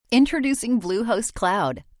Introducing Bluehost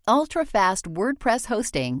Cloud, ultra-fast WordPress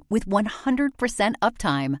hosting with 100%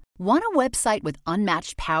 uptime. Want a website with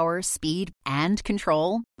unmatched power, speed, and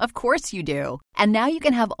control? Of course you do. And now you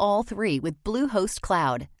can have all three with Bluehost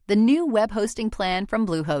Cloud, the new web hosting plan from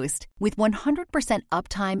Bluehost. With 100%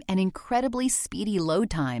 uptime and incredibly speedy load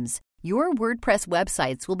times, your WordPress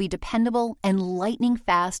websites will be dependable and lightning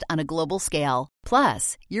fast on a global scale.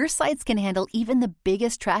 Plus, your sites can handle even the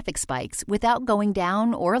biggest traffic spikes without going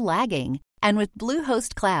down or lagging. And with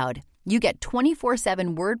Bluehost Cloud, you get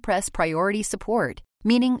 24/7 WordPress priority support,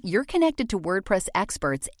 meaning you're connected to WordPress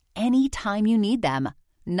experts anytime you need them.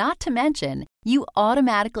 Not to mention, you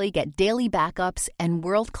automatically get daily backups and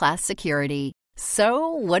world-class security. So,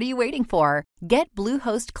 what are you waiting for? Get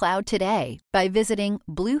Bluehost Cloud today by visiting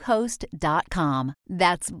Bluehost.com.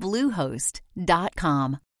 That's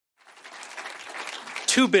Bluehost.com.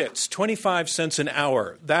 2 bits, 25 cents an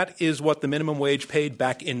hour. That is what the minimum wage paid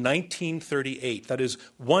back in 1938. That is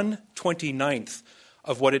 1/29th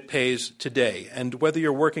of what it pays today. And whether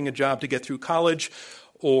you're working a job to get through college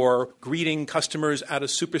or greeting customers at a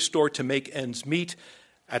superstore to make ends meet,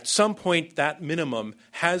 at some point that minimum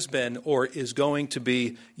has been or is going to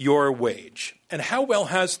be your wage. And how well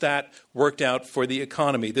has that worked out for the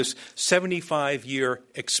economy, this 75-year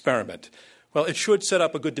experiment? Well, it should set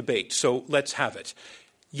up a good debate, so let's have it.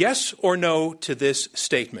 Yes or no to this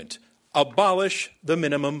statement: abolish the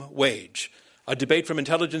minimum wage. A debate from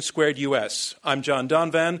Intelligence Squared US. I'm John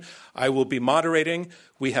Donvan. I will be moderating.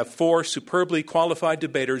 We have 4 superbly qualified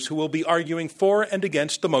debaters who will be arguing for and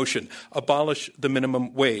against the motion, abolish the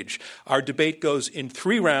minimum wage. Our debate goes in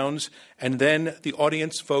 3 rounds, and then the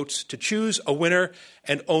audience votes to choose a winner,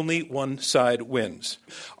 and only one side wins.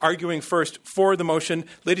 Arguing first for the motion,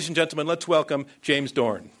 ladies and gentlemen, let's welcome James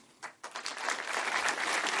Dorn.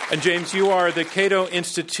 And James, you are the Cato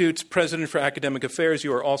Institute's President for Academic Affairs.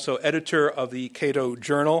 You are also editor of the Cato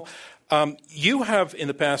Journal. You have in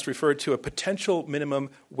the past referred to a potential minimum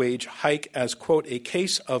wage hike as, quote, a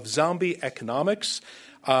case of zombie economics.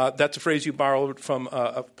 That's a phrase you borrowed from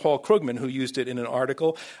Paul Krugman, who used it in an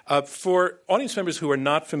article. For audience members who are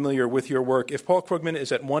not familiar with your work, if Paul Krugman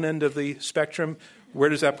is at one end of the spectrum, where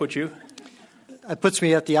does that put you? It puts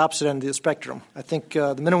me at the opposite end of the spectrum. I think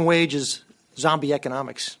the minimum wage is zombie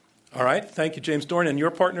economics. All right. Thank you, James Dorn. And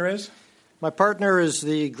your partner is? My partner is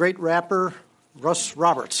the great rapper Russ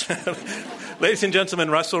Roberts. Ladies and gentlemen,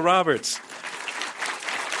 Russell Roberts.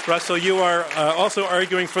 Russell, you are also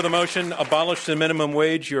arguing for the motion, abolish the minimum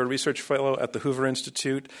wage. You're a research fellow at the Hoover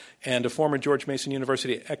Institute and a former George Mason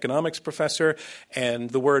University economics professor.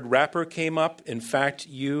 And the word rapper came up. In fact,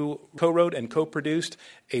 you co-wrote and co-produced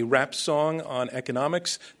a rap song on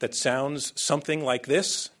economics that sounds something like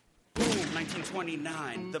this. Boom,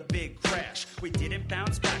 1929, the big crash. We didn't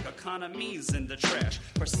bounce back, economy's in the trash.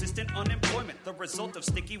 Persistent unemployment, the result of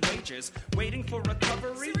sticky wages. Waiting for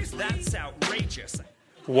recovery, that's outrageous.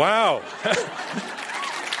 Wow.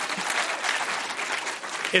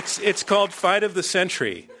 It's called Fight of the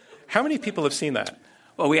Century. How many people have seen that?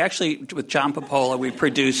 Well, we actually, with John Popola, we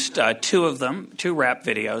produced 2 of them, 2 rap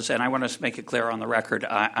videos, and I want to make it clear on the record,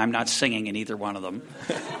 I'm not singing in either one of them.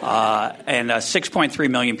 And 6.3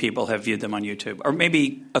 million people have viewed them on YouTube, or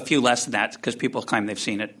maybe a few less than that, because people claim they've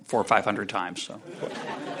seen it 400 or 500 times. So,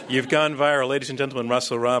 you've gone viral, ladies and gentlemen.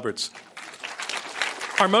 Russell Roberts.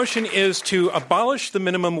 Our motion is to abolish the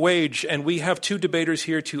minimum wage, and we have 2 debaters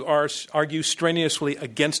here to argue strenuously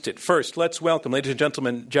against it. First, let's welcome, ladies and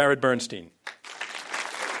gentlemen, Jared Bernstein.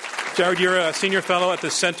 Jared, you're a senior fellow at the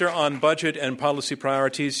Center on Budget and Policy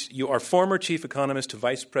Priorities. You are former chief economist to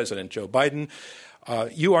Vice President Joe Biden.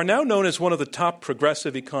 You are now known as one of the top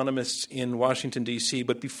progressive economists in Washington, D.C.,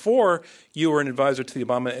 but before you were an advisor to the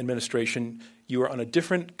Obama administration, you were on a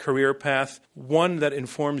different career path, one that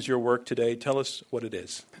informs your work today. Tell us what it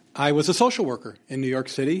is. I was a social worker in New York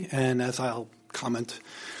City, and as I'll comment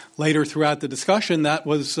later throughout the discussion, that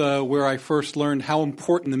was where I first learned how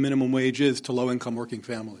important the minimum wage is to low-income working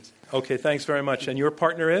families. Okay, thanks very much. And your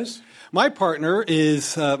partner is? My partner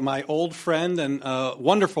is my old friend and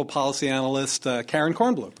wonderful policy analyst, Karen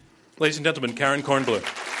Kornblum. Ladies and gentlemen, Karen Kornblum.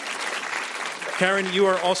 Karen, you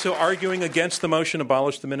are also arguing against the motion,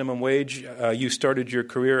 abolish the minimum wage. You started your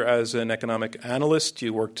career as an economic analyst.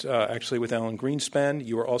 You worked actually with Alan Greenspan.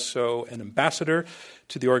 You were also an ambassador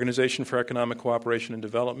to the Organization for Economic Cooperation and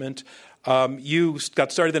Development. You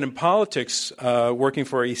got started then in politics working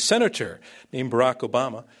for a senator named Barack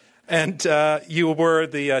Obama. And you were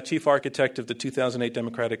the chief architect of the 2008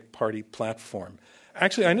 Democratic Party platform.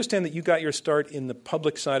 Actually, I understand that you got your start in the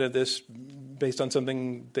public side of this based on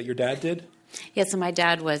something that your dad did? Yeah, so my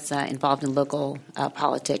dad was involved in local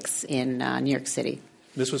politics in New York City.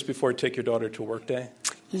 This was before Take Your Daughter to Work Day?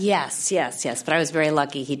 Yes. But I was very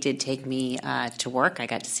lucky. He did take me to work. I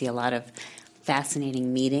got to see a lot of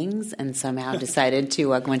fascinating meetings and somehow decided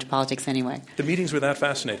to go into politics anyway. The meetings were that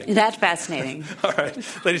fascinating? That fascinating. All right.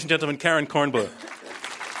 Ladies and gentlemen, Karen Kornbluh.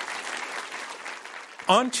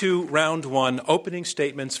 On to round one, opening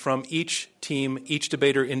statements from each team, each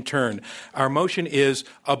debater in turn. Our motion is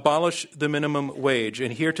abolish the minimum wage.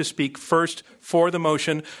 And here to speak first for the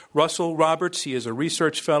motion, Russell Roberts. He is a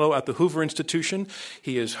research fellow at the Hoover Institution.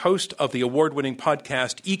 He is host of the award-winning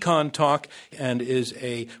podcast Econ Talk and is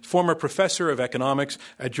a former professor of economics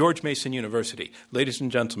at George Mason University. Ladies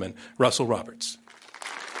and gentlemen, Russell Roberts.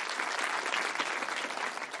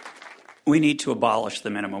 We need to abolish the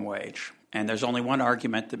minimum wage. And there's only one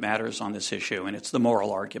argument that matters on this issue, and it's the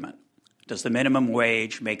moral argument. Does the minimum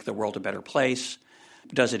wage make the world a better place?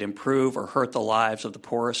 Does it improve or hurt the lives of the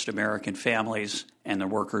poorest American families and the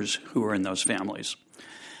workers who are in those families?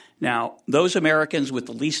 Now, those Americans with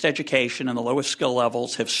the least education and the lowest skill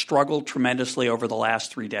levels have struggled tremendously over the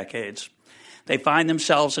last 3 decades. They find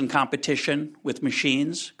themselves in competition with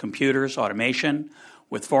machines, computers, automation,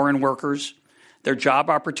 with foreign workers. Their job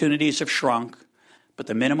opportunities have shrunk. But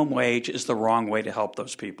the minimum wage is the wrong way to help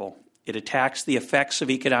those people. It attacks the effects of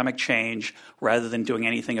economic change rather than doing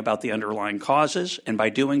anything about the underlying causes, and by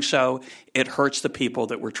doing so, it hurts the people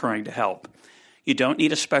that we're trying to help. You don't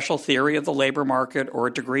need a special theory of the labor market or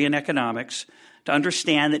a degree in economics to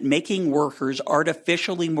understand that making workers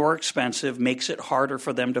artificially more expensive makes it harder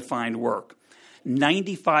for them to find work.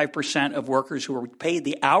 95% of workers who are paid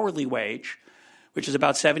the hourly wage, which is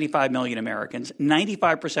about 75 million Americans,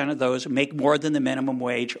 95% of those make more than the minimum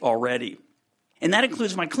wage already. And that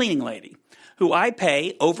includes my cleaning lady, who I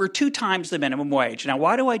pay over 2 times the minimum wage. Now,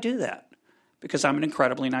 why do I do that? Because I'm an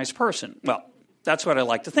incredibly nice person. Well, that's what I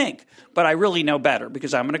like to think. But I really know better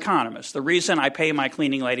because I'm an economist. The reason I pay my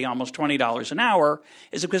cleaning lady almost $20 an hour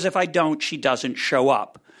is because if I don't, she doesn't show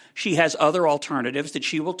up. She has other alternatives that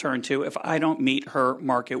she will turn to if I don't meet her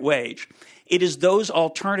market wage. It is those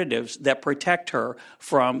alternatives that protect her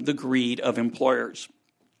from the greed of employers.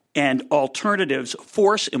 And alternatives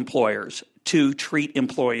force employers to treat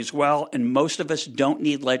employees well, and most of us don't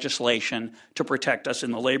need legislation to protect us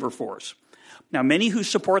in the labor force. Now, many who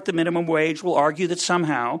support the minimum wage will argue that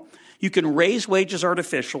somehow you can raise wages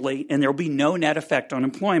artificially and there will be no net effect on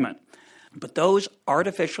employment. But those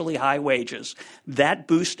artificially high wages, that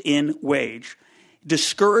boost in wage,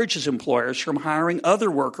 discourages employers from hiring other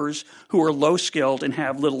workers who are low-skilled and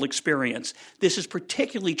have little experience. This is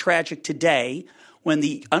particularly tragic today when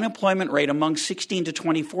the unemployment rate among 16 to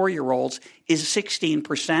 24-year-olds is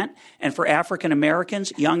 16%, and for African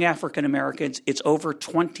Americans, young African Americans, it's over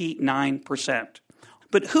 29%.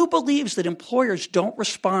 But who believes that employers don't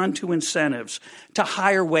respond to incentives to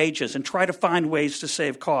higher wages and try to find ways to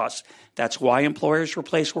save costs? That's why employers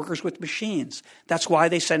replace workers with machines. That's why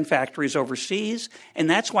they send factories overseas. And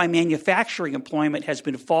that's why manufacturing employment has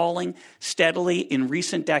been falling steadily in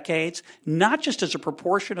recent decades, not just as a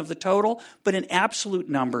proportion of the total, but in absolute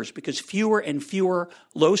numbers, because fewer and fewer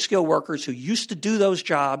low-skill workers who used to do those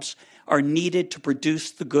jobs are needed to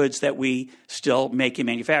produce the goods that we still make in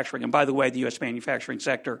manufacturing. And by the way, the U.S. manufacturing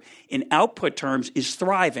sector in output terms is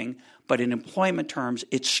thriving, but in employment terms,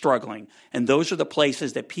 it's struggling. And those are the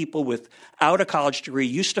places that people without a college degree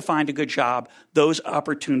used to find a good job. Those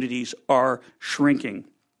opportunities are shrinking.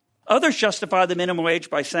 Others justify the minimum wage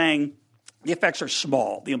by saying the effects are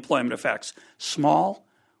small, the employment effects. Small?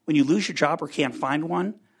 When you lose your job or can't find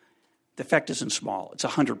one, the effect isn't small. It's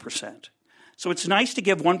 100%. So it's nice to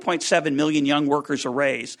give 1.7 million young workers a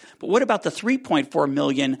raise, but what about the 3.4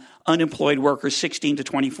 million unemployed workers 16 to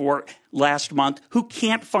 24 last month who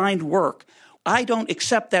can't find work? I don't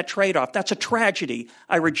accept that trade-off. That's a tragedy.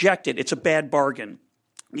 I reject it. It's a bad bargain.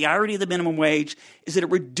 The irony of the minimum wage is that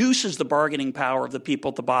it reduces the bargaining power of the people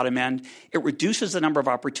at the bottom end. It reduces the number of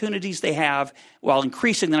opportunities they have while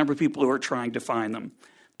increasing the number of people who are trying to find them.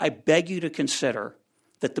 I beg you to consider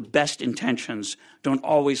that the best intentions don't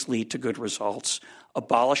always lead to good results.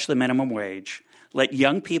 Abolish the minimum wage. Let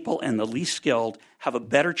young people and the least skilled have a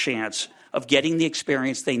better chance of getting the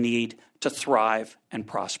experience they need to thrive and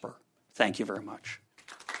prosper. Thank you very much.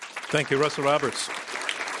 Thank you, Russell Roberts.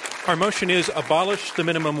 Our motion is abolish the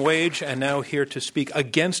minimum wage, and now here to speak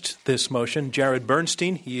against this motion, Jared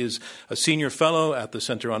Bernstein. He is a senior fellow at the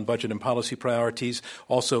Center on Budget and Policy Priorities,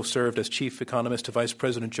 also served as chief economist to Vice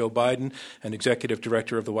President Joe Biden and executive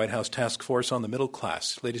director of the White House Task Force on the Middle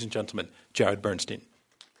Class. Ladies and gentlemen, Jared Bernstein.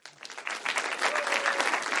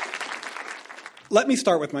 Let me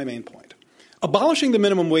start with my main point. Abolishing the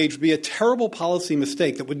minimum wage would be a terrible policy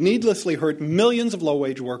mistake that would needlessly hurt millions of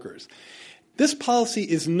low-wage workers. This policy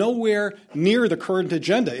is nowhere near the current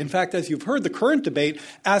agenda. In fact, as you've heard, the current debate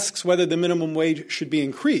asks whether the minimum wage should be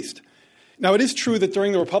increased. Now, it is true that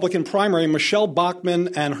during the Republican primary, Michelle Bachmann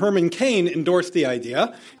and Herman Cain endorsed the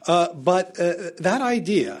idea, but that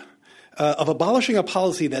idea of abolishing a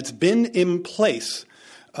policy that's been in place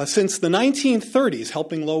since the 1930s,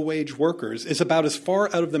 helping low-wage workers, is about as far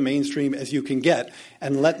out of the mainstream as you can get,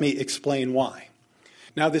 and let me explain why.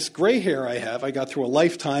 Now, this gray hair I got through a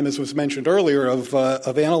lifetime, as was mentioned earlier, of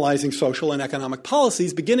analyzing social and economic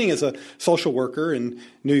policies, beginning as a social worker in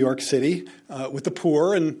New York City with the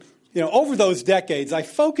poor. And, over those decades, I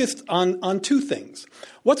focused on two things.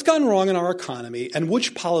 What's gone wrong in our economy and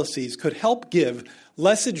which policies could help give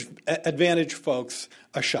less advantaged folks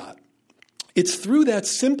a shot. It's through that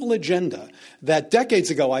simple agenda that decades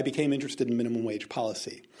ago I became interested in minimum wage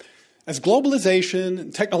policy. As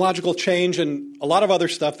globalization, technological change, and a lot of other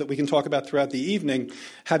stuff that we can talk about throughout the evening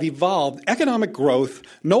have evolved, economic growth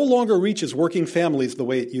no longer reaches working families the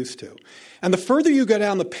way it used to. And the further you go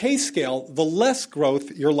down the pay scale, the less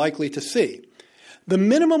growth you're likely to see. The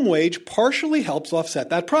minimum wage partially helps offset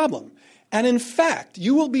that problem. And in fact,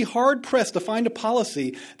 you will be hard-pressed to find a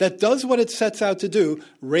policy that does what it sets out to do,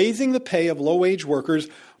 raising the pay of low-wage workers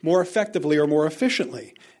more effectively or more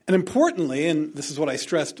efficiently. And importantly, and this is what I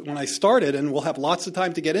stressed when I started, and we'll have lots of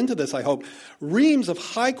time to get into this, I hope, reams of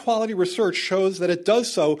high-quality research shows that it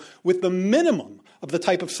does so with the minimum of the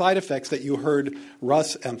type of side effects that you heard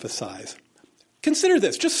Russ emphasize. Consider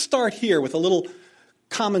this. Just start here with a little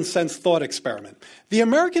common sense thought experiment. The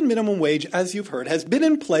American minimum wage, as you've heard, has been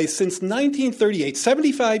in place since 1938,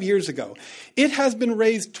 75 years ago. It has been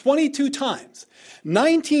raised 22 times.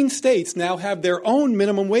 19 states now have their own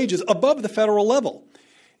minimum wages above the federal level.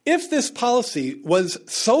 If this policy was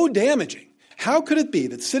so damaging, how could it be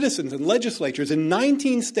that citizens and legislatures in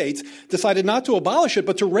 19 states decided not to abolish it,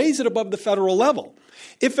 but to raise it above the federal level?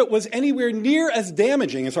 If it was anywhere near as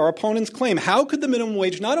damaging as our opponents claim, how could the minimum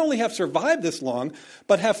wage not only have survived this long,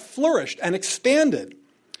 but have flourished and expanded?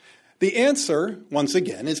 The answer, once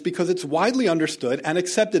again, is because it's widely understood and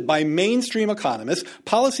accepted by mainstream economists,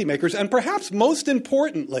 policymakers, and perhaps most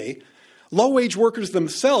importantly, low-wage workers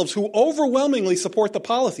themselves who overwhelmingly support the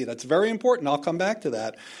policy. That's very important. I'll come back to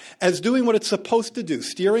that. As doing what it's supposed to do,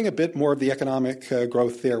 steering a bit more of the economic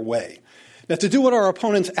growth their way. Now, to do what our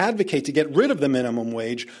opponents advocate to get rid of the minimum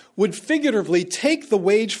wage would figuratively take the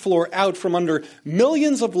wage floor out from under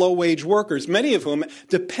millions of low-wage workers, many of whom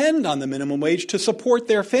depend on the minimum wage to support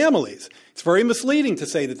their families. It's very misleading to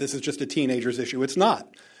say that this is just a teenager's issue. It's not.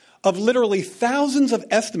 Of literally thousands of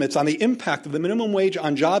estimates on the impact of the minimum wage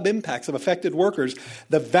on job impacts of affected workers,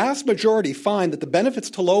 the vast majority find that the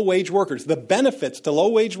benefits to low-wage workers,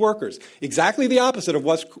 exactly the opposite of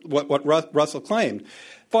what Russell claimed,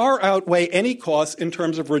 far outweigh any costs in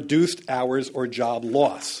terms of reduced hours or job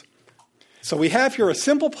loss. So we have here a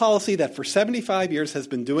simple policy that for 75 years has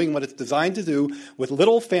been doing what it's designed to do with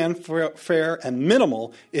little fanfare and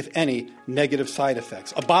minimal, if any, negative side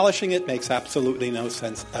effects. Abolishing it makes absolutely no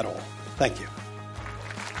sense at all. Thank you.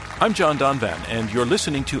 I'm John Donvan, and you're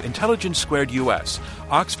listening to Intelligence Squared US,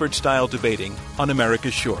 Oxford-style debating on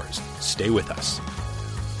America's shores. Stay with us.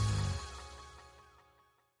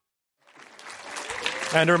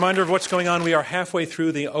 And a reminder of what's going on. We are halfway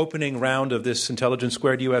through the opening round of this Intelligence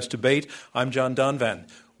Squared U.S. debate. I'm John Donvan.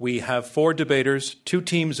 We have 4 debaters, 2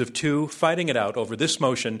 teams of 2, fighting it out over this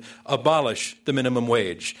motion, abolish the minimum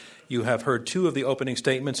wage. You have heard 2 of the opening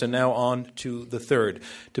statements, and now on to the third.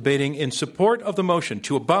 Debating in support of the motion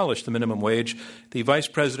to abolish the minimum wage, the Vice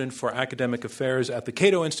President for Academic Affairs at the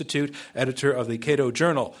Cato Institute, editor of the Cato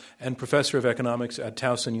Journal, and Professor of Economics at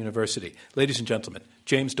Towson University. Ladies and gentlemen,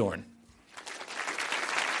 James Dorn.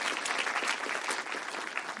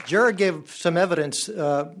 Jared gave some evidence.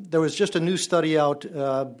 There was just a new study out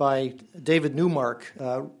by David Newmark,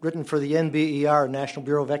 written for the NBER, National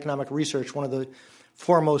Bureau of Economic Research, one of the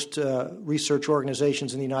foremost research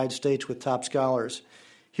organizations in the United States with top scholars.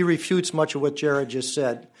 He refutes much of what Jared just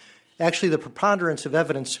said. Actually, the preponderance of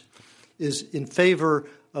evidence is in favor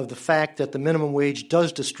of the fact that the minimum wage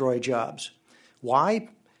does destroy jobs. Why?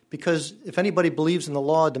 Because if anybody believes in the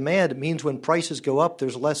law of demand, it means when prices go up,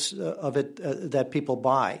 there's less of it that people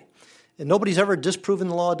buy. And nobody's ever disproven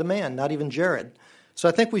the law of demand, not even Jared. So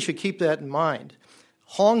I think we should keep that in mind.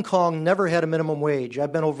 Hong Kong never had a minimum wage.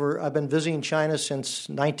 I've been visiting China since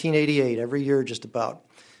 1988, every year just about.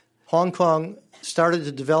 Hong Kong started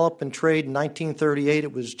to develop and trade in 1938.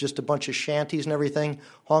 It was just a bunch of shanties and everything.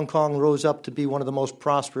 Hong Kong rose up to be one of the most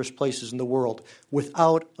prosperous places in the world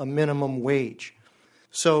without a minimum wage.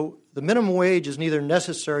 So the minimum wage is neither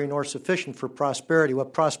necessary nor sufficient for prosperity.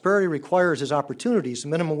 What prosperity requires is opportunities. The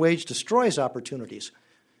minimum wage destroys opportunities.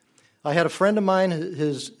 I had a friend of mine,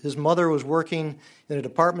 his mother was working in a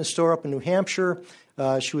department store up in New Hampshire.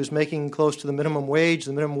 She was making close to the minimum wage.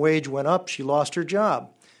 The minimum wage went up. She lost her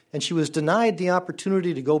job. And she was denied the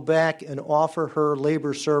opportunity to go back and offer her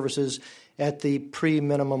labor services at the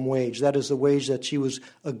pre-minimum wage. That is the wage that she was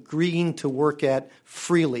agreeing to work at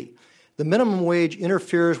freely. The minimum wage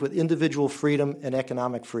interferes with individual freedom and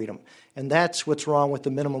economic freedom. And that's what's wrong with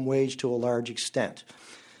the minimum wage to a large extent.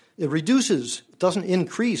 It doesn't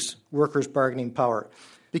increase workers' bargaining power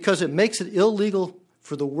because it makes it illegal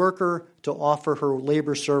for the worker to offer her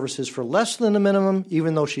labor services for less than the minimum,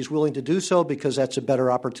 even though she's willing to do so because that's a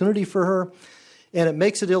better opportunity for her. And it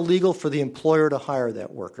makes it illegal for the employer to hire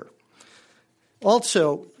that worker.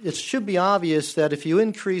 Also, it should be obvious that if you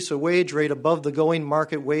increase a wage rate above the going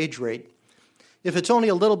market wage rate, if it's only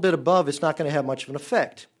a little bit above, it's not going to have much of an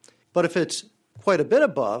effect. But if it's quite a bit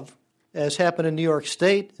above, as happened in New York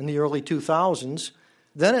State in the early 2000s,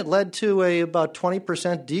 then it led to about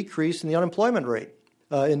 20% decrease in the unemployment rate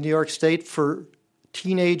in New York State for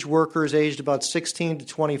teenage workers aged about 16 to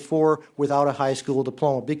 24 without a high school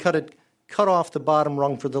diploma because it cut off the bottom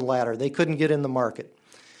rung for the ladder. They couldn't get in the market.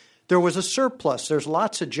 There was a surplus. There's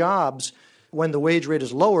lots of jobs when the wage rate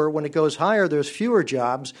is lower. When it goes higher, there's fewer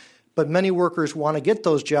jobs, but many workers want to get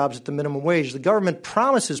those jobs at the minimum wage. The government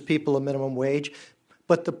promises people a minimum wage,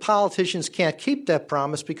 but the politicians can't keep that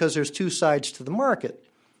promise because there's two sides to the market.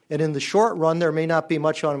 And in the short run, there may not be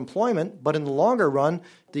much unemployment, but in the longer run,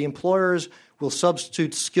 the employers will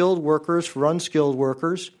substitute skilled workers for unskilled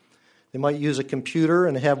workers. They might use a computer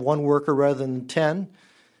and have one worker rather than 10.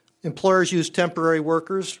 Employers use temporary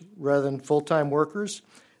workers rather than full-time workers.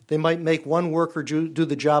 They might make one worker do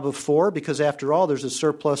the job of four because, after all, there's a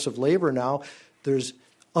surplus of labor now. There's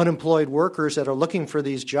unemployed workers that are looking for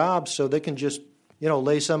these jobs, so they can just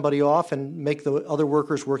lay somebody off and make the other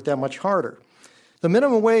workers work that much harder. The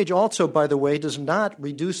minimum wage also, by the way, does not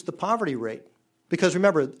reduce the poverty rate. Because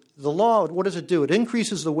remember, the law, what does it do? It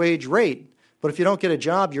increases the wage rate, but if you don't get a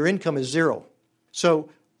job, your income is zero. So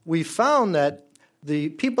we found that the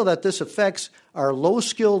people that this affects are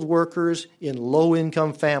low-skilled workers in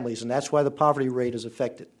low-income families, and that's why the poverty rate is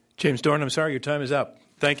affected. James Dorn, I'm sorry, your time is up.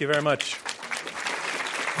 Thank you very much.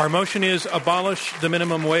 Our motion is abolish the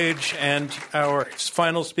minimum wage, and our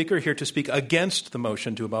final speaker here to speak against the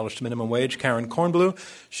motion to abolish the minimum wage, Karen Kornbluh.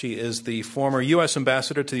 She is the former U.S.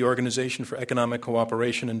 ambassador to the Organization for Economic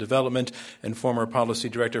Cooperation and Development and former policy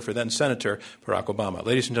director for then-Senator Barack Obama.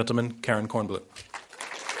 Ladies and gentlemen, Karen Kornbluh.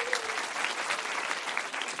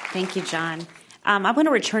 Thank you, John. I want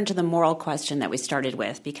to return to the moral question that we started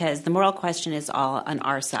with, because the moral question is all on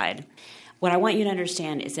our side. What I want you to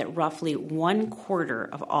understand is that roughly 1/4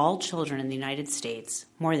 of all children in the United States,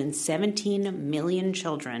 more than 17 million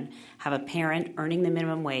children, have a parent earning the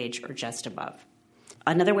minimum wage or just above.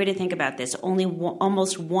 Another way to think about this,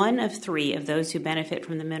 almost 1 of 3 of those who benefit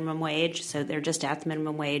from the minimum wage, so they're just at the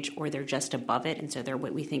minimum wage or they're just above it, and so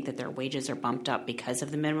we think that their wages are bumped up because of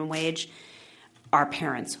the minimum wage, are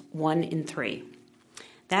parents, 1 in 3.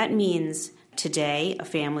 That means today a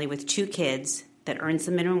family with 2 kids that earns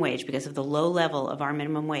the minimum wage because of the low level of our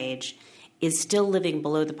minimum wage is still living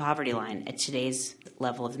below the poverty line at today's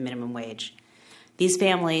level of the minimum wage. These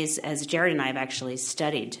families, as Jared and I have actually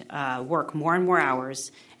studied, work more and more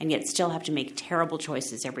hours and yet still have to make terrible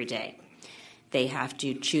choices every day. They have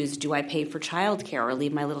to choose, do I pay for child care or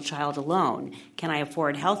leave my little child alone? Can I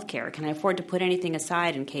afford health care? Can I afford to put anything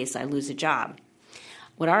aside in case I lose a job?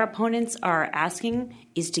 What our opponents are asking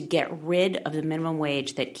is to get rid of the minimum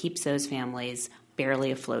wage that keeps those families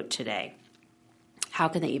barely afloat today. How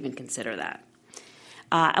can they even consider that?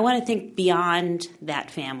 I want to think beyond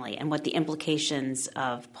that family and what the implications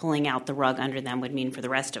of pulling out the rug under them would mean for the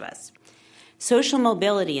rest of us. Social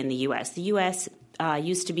mobility in the U.S. The U.S.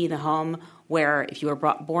 Used to be the home where if you were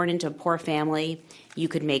born into a poor family, you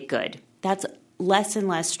could make good. That's less and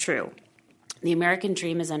less true. The American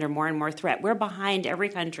dream is under more and more threat. We're behind every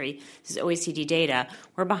country. This is OECD data.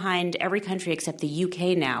 We're behind every country except the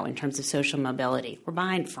UK now in terms of social mobility. We're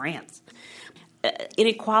behind France.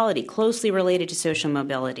 Inequality, closely related to social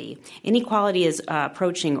mobility. Inequality is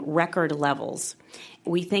approaching record levels.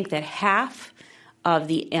 We think that half of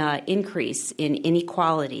the increase in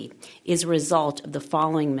inequality is a result of the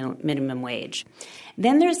following minimum wage.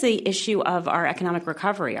 Then there's the issue of our economic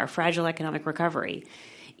recovery, our fragile economic recovery.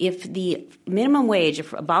 If the minimum wage,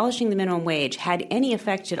 if abolishing the minimum wage had any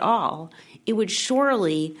effect at all, it would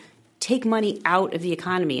surely take money out of the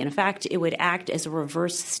economy. In fact, it would act as a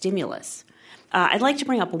reverse stimulus. I'd like to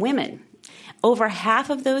bring up women. Over half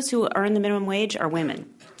of those who earn the minimum wage are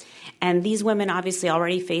women. And these women obviously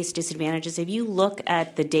already face disadvantages. If you look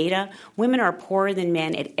at the data, women are poorer than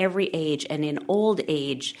men at every age, and in old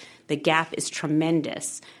age, the gap is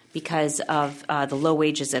tremendous because of the low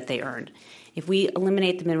wages that they earned. If we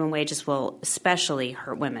eliminate the minimum wage, this will especially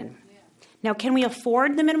hurt women. Now, can we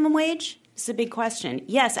afford the minimum wage? This is a big question.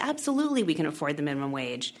 Yes, absolutely we can afford the minimum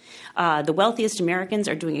wage. The wealthiest Americans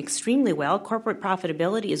are doing extremely well. Corporate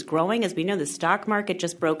profitability is growing. As we know, the stock market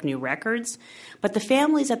just broke new records. But the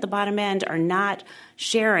families at the bottom end are not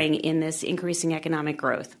sharing in this increasing economic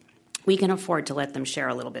growth. We can afford to let them share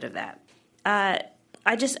a little bit of that.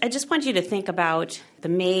 I just want you to think about the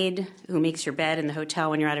maid who makes your bed in the hotel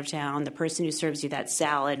when you're out of town, the person who serves you that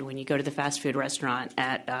salad when you go to the fast food restaurant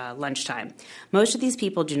at lunchtime. Most of these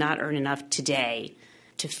people do not earn enough today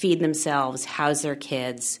to feed themselves, house their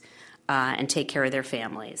kids, and take care of their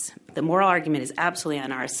families. The moral argument is absolutely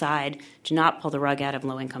on our side. Do not pull the rug out of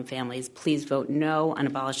low-income families. Please vote no on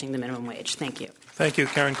abolishing the minimum wage. Thank you. Thank you,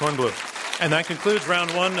 Karen Kornblum. And that concludes round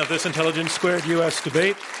one of this Intelligence Squared U.S.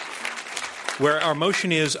 debate, where our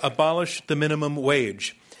motion is abolish the minimum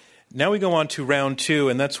wage. Now we go on to round two,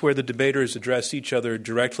 and that's where the debaters address each other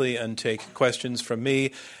directly and take questions from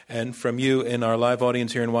me and from you in our live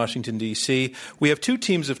audience here in Washington, D.C. We have two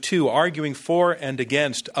teams of two arguing for and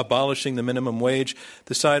against abolishing the minimum wage.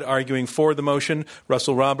 The side arguing for the motion,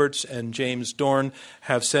 Russell Roberts and James Dorn,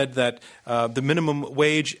 have said that the minimum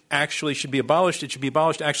wage actually should be abolished. It should be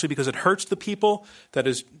abolished actually because it hurts the people that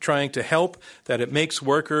is trying to help, that it makes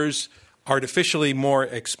workers artificially more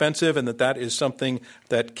expensive, and that is something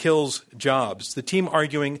that kills jobs. The team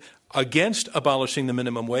arguing against abolishing the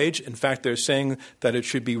minimum wage, in fact, they're saying that it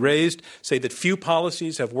should be raised, say that few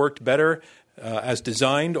policies have worked better as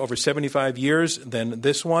designed over 75 years than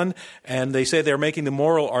this one, and they say they're making the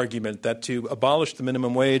moral argument that to abolish the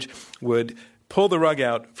minimum wage would pull the rug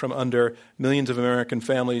out from under millions of American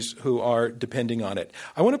families who are depending on it.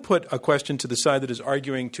 I want to put a question to the side that is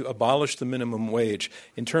arguing to abolish the minimum wage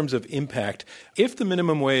in terms of impact. If the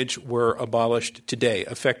minimum wage were abolished today,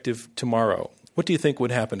 effective tomorrow, what do you think would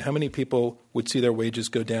happen? How many people would see their wages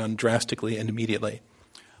go down drastically and immediately?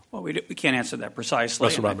 Well, we can't answer that precisely.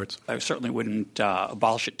 Russell Roberts. I certainly wouldn't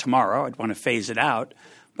abolish it tomorrow. I'd want to phase it out.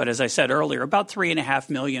 But as I said earlier, about 3.5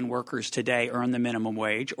 million workers today earn the minimum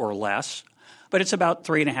wage or less. But it's about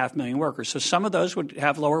 3.5 million workers. So some of those would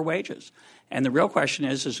have lower wages. And the real question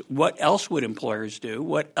is what else would employers do?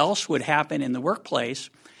 What else would happen in the workplace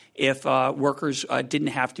if workers didn't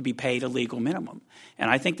have to be paid a legal minimum? And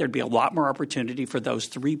I think there'd be a lot more opportunity for those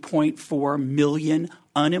 3.4 million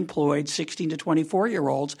unemployed 16 to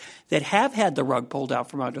 24-year-olds that have had the rug pulled out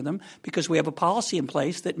from under them because we have a policy in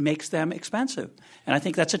place that makes them expensive. And I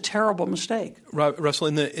think that's a terrible mistake. Russell,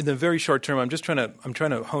 in the very short term, I'm trying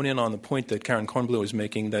to hone in on the point that Karen Kornblum was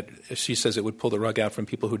making, that she says it would pull the rug out from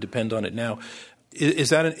people who depend on it now. Is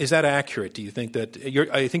that accurate? Do you think that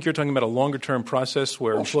I think you're talking about a longer-term process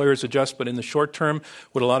where employers adjust, but in the short term,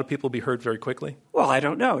 would a lot of people be hurt very quickly? Well, I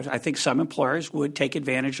don't know. I think some employers would take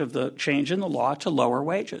advantage of the change in the law to lower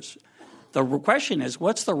wages. The question is,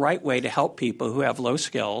 what's the right way to help people who have low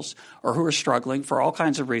skills or who are struggling for all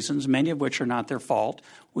kinds of reasons, many of which are not their fault?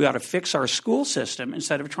 We ought to fix our school system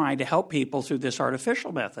instead of trying to help people through this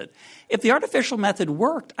artificial method. If the artificial method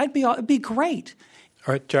worked, it'd be great.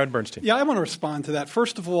 All right, Jared Bernstein. Yeah, I want to respond to that.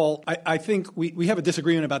 First of all, I think we have a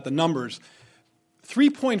disagreement about the numbers.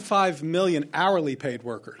 3.5 million hourly paid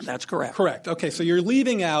workers. That's correct. Correct. Okay, so you're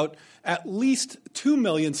leaving out at least 2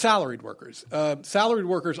 million salaried workers. Salaried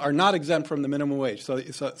workers are not exempt from the minimum wage, so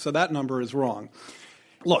that number is wrong.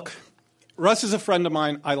 Look, Russ is a friend of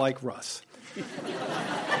mine. I like Russ.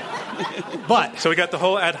 But so we got the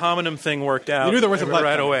whole ad hominem thing worked out. You knew there was a but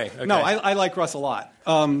right away. Okay. No, I like Russ a lot.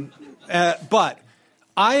 But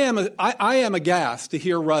I am aghast to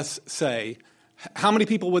hear Russ say, how many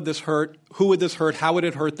people would this hurt? Who would this hurt? How would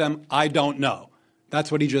it hurt them? I don't know.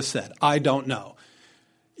 That's what he just said. I don't know.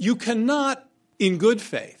 You cannot, in good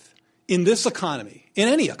faith, in this economy, in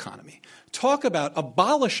any economy, talk about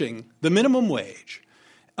abolishing the minimum wage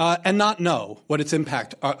and not know what its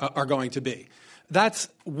impact are going to be. That's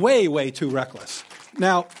way, way too reckless.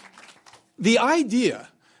 Now, the idea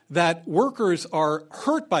that workers are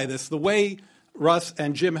hurt by this the way Russ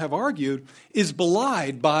and Jim have argued is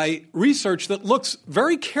belied by research that looks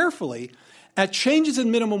very carefully at changes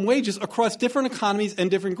in minimum wages across different economies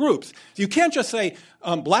and different groups. You can't just say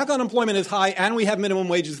black unemployment is high and we have minimum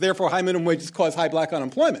wages, therefore high minimum wages cause high black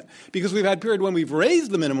unemployment. Because we've had a period when we've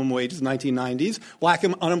raised the minimum wages in the 1990s, black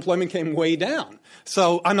unemployment came way down.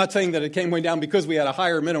 So I'm not saying that it came way down because we had a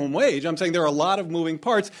higher minimum wage. I'm saying there are a lot of moving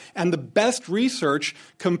parts, and the best research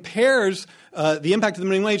compares the impact of the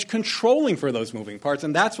minimum wage controlling for those moving parts,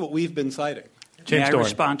 and that's what we've been citing. May I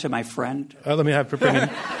respond to my friend?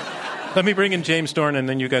 Let me bring in James Dorn, and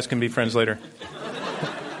then you guys can be friends later.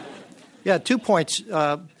 Yeah, 2 points.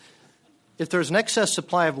 If there's an excess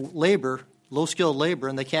supply of labor, low-skilled labor,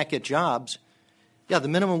 and they can't get jobs, yeah, the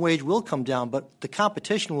minimum wage will come down, but the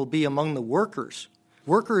competition will be among the workers.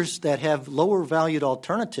 Workers that have lower-valued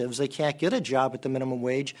alternatives, they can't get a job at the minimum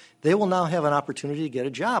wage, they will now have an opportunity to get a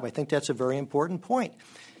job. I think that's a very important point.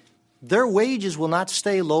 Their wages will not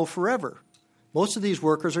stay low forever. Most of these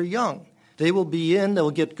workers are young. They will be they'll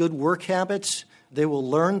get good work habits, they will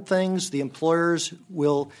learn things, the employers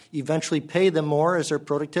will eventually pay them more as their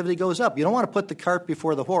productivity goes up. You don't want to put the cart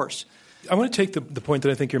before the horse. I want to take the point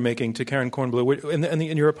that I think you're making to Karen Kornblue,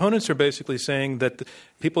 and your opponents are basically saying that the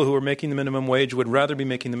people who are making the minimum wage would rather be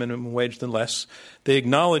making the minimum wage than less. They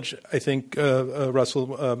acknowledge, I think,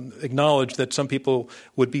 Russell, acknowledge that some people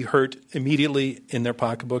would be hurt immediately in their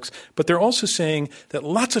pocketbooks, but they're also saying that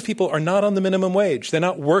lots of people are not on the minimum wage. They're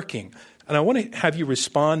not working. And I want to have you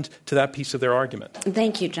respond to that piece of their argument.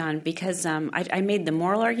 Thank you, John, because I made the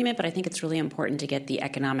moral argument, but I think it's really important to get the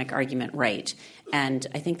economic argument right. And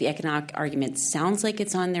I think the economic argument sounds like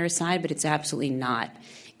it's on their side, but it's absolutely not.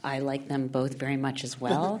 I like them both very much as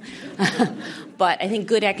well. But I think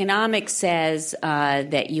good economics says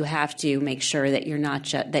that you have to make sure that you're not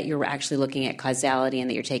that you're actually looking at causality and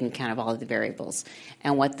that you're taking account of all of the variables.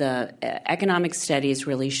 And what the economic studies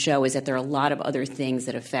really show is that there are a lot of other things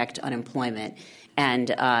that affect unemployment. And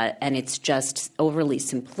it's just overly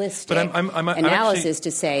simplistic analysis to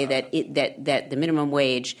say that the minimum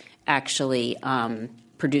wage actually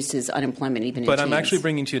produces unemployment even in teens. But I'm actually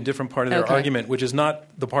bringing to you a different part of their argument, which is not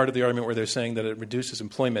the part of the argument where they're saying that it reduces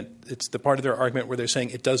employment. It's the part of their argument where they're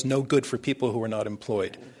saying it does no good for people who are not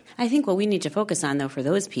employed. I think what we need to focus on, though, for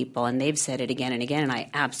those people, and they've said it again and again, and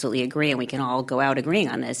I absolutely agree, and we can all go out agreeing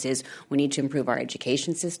on this, is we need to improve our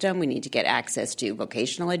education system. We need to get access to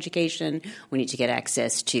vocational education. We need to get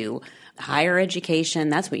access to higher education.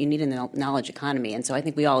 That's what you need in the knowledge economy. And so I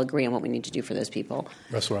think we all agree on what we need to do for those people.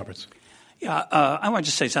 Russell Roberts. Yeah, I want to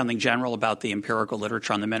just say something general about the empirical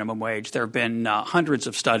literature on the minimum wage. There have been hundreds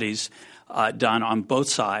of studies done on both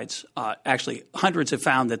sides. Actually, hundreds have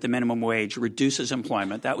found that the minimum wage reduces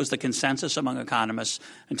employment. That was the consensus among economists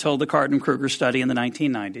until the Carden-Kruger study in the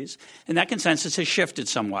 1990s. And that consensus has shifted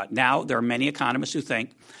somewhat. Now there are many economists who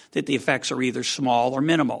think that the effects are either small or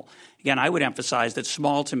minimal. Again, I would emphasize that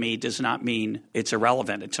small to me does not mean it's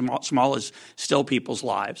irrelevant. Small is still people's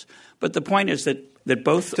lives. But the point is that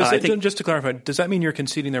both just to clarify, does that mean you're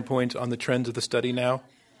conceding their point on the trends of the study now?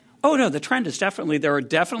 Oh, no, the trend is there are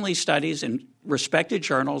definitely studies in respected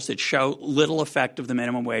journals that show little effect of the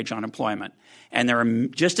minimum wage on employment. And there are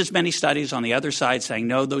just as many studies on the other side saying,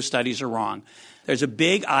 no, those studies are wrong. There's a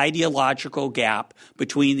big ideological gap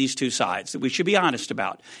between these two sides that we should be honest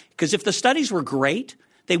about. Because if the studies were great,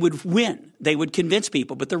 they would win. They would convince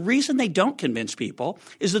people. But the reason they don't convince people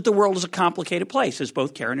is that the world is a complicated place, as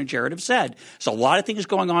both Karen and Jared have said. There's a lot of things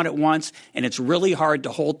going on at once, and it's really hard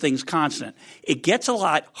to hold things constant. It gets a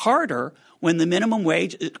lot harder when the minimum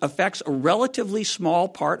wage affects a relatively small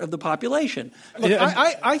part of the population. Look,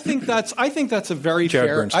 I think that's a very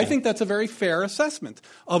fair assessment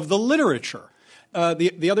of the literature.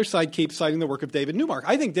 The other side keeps citing the work of David Newmark.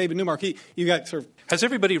 I think David Newmark, you got sort of... Has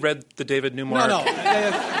everybody read the David Newmark? No.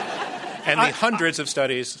 And the hundreds of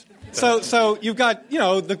studies. So you've got,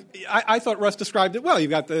 I thought Russ described it well.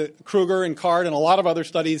 You've got the Kruger and Card and a lot of other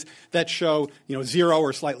studies that show, zero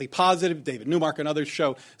or slightly positive. David Newmark and others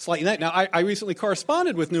show slightly negative. Now, I recently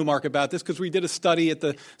corresponded with Newmark about this because we did a study at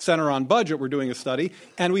the Center on Budget. We're doing a study.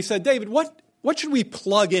 And we said, David, what should we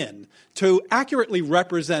plug in to accurately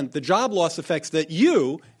represent the job loss effects that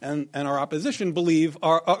you and our opposition believe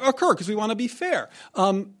occur? Because we want to be fair.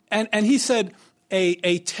 And he said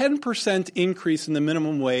a 10% increase in the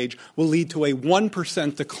minimum wage will lead to a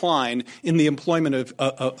 1% decline in the employment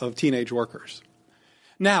of teenage workers.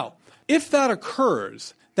 Now, if that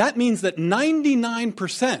occurs, that means that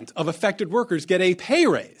 99% of affected workers get a pay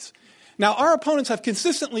raise. Now, our opponents have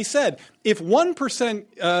consistently said if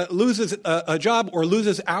 1% loses a job or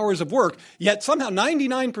loses hours of work, yet somehow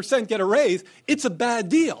 99% get a raise, it's a bad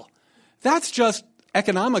deal. That's just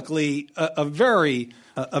economically a very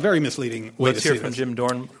misleading way Let's to hear see from this. Jim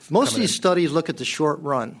Dorn. Most of these studies look at the short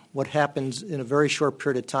run, what happens in a very short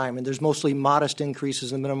period of time, and there's mostly modest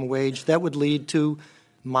increases in the minimum wage. That would lead to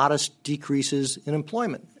modest decreases in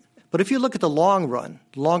employment. But if you look at the long run,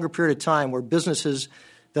 longer period of time where businesses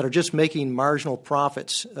that are just making marginal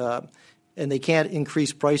profits and they can't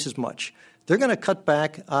increase prices much, they're going to cut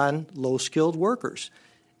back on low-skilled workers.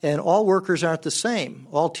 And all workers aren't the same.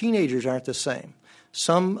 All teenagers aren't the same.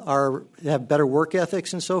 Some have better work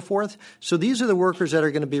ethics and so forth. So these are the workers that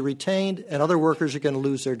are going to be retained, and other workers are going to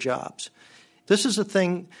lose their jobs. This is the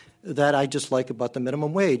thing that I just like about the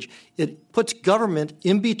minimum wage. It puts government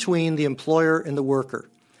in between the employer and the worker.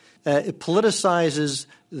 It politicizes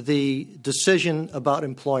the decision about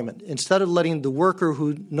employment. Instead of letting the worker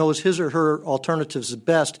who knows his or her alternatives the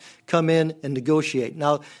best come in and negotiate.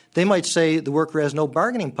 Now, they might say the worker has no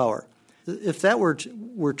bargaining power. If that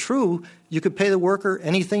were true, you could pay the worker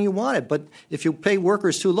anything you wanted. But if you pay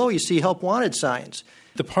workers too low, you see help wanted signs.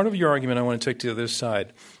 The part of your argument I want to take to the other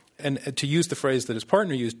side, and to use the phrase that his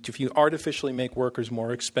partner used, if you artificially make workers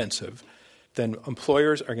more expensive, then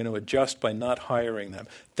employers are going to adjust by not hiring them.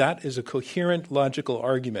 That is a coherent, logical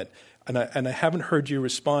argument. And I haven't heard you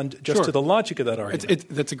respond just to the logic of that argument.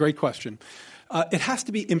 That's a great question. It has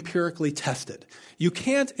to be empirically tested. You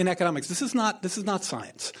can't in economics. This is not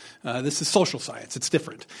science. This is social science. It's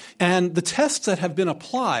different. And the tests that have been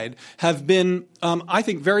applied have been, I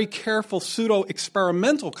think, very careful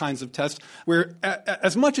pseudo-experimental kinds of tests where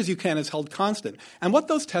as much as you can is held constant. And what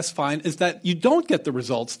those tests find is that you don't get the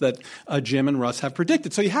results that Jim and Russ have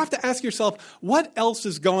predicted. So you have to ask yourself, what else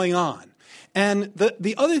is going on? And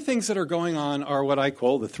the other things that are going on are what I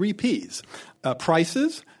call the 3 Ps: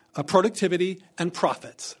 prices, productivity, and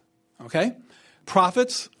profits. Okay?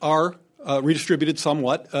 Profits are redistributed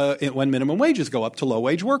somewhat when minimum wages go up to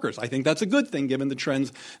low-wage workers. I think that's a good thing given the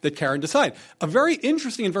trends that Karen decided. A very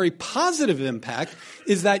interesting and very positive impact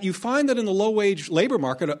is that you find that in the low-wage labor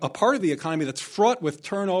market, a part of the economy that's fraught with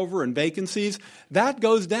turnover and vacancies, that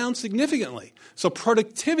goes down significantly. So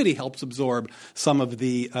productivity helps absorb some of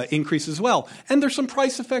the increase as well. And there's some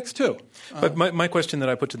price effects too. But my question that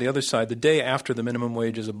I put to the other side, the day after the minimum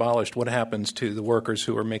wage is abolished, what happens to the workers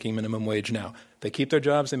who are making minimum wage now? They keep their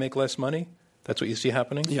jobs, they make less money? That's what you see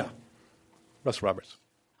happening? Yeah. Russ Roberts.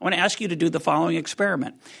 I want to ask you to do the following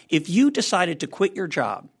experiment. If you decided to quit your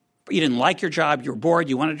job, you didn't like your job, you were bored,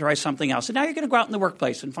 you wanted to try something else, and now you're going to go out in the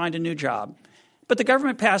workplace and find a new job. But the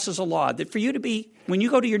government passes a law that for you to be, when you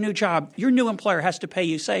go to your new job, your new employer has to pay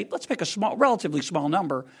you, say, let's pick a relatively small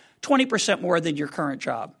number, 20% more than your current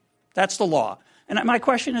job. That's the law. And my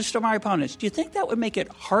question is to my opponents, do you think that would make it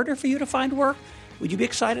harder for you to find work? Would you be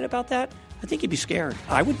excited about that? I think you'd be scared.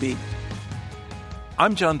 I would be.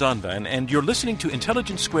 I'm John Donvan, and you're listening to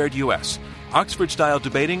Intelligence Squared U.S., Oxford-style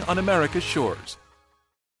debating on America's shores.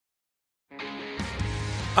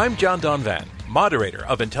 I'm John Donvan, moderator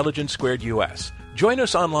of Intelligence Squared U.S. Join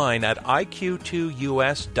us online at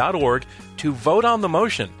iq2us.org to vote on the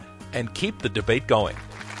motion and keep the debate going.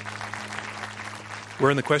 We're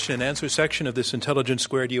in the question and answer section of this Intelligence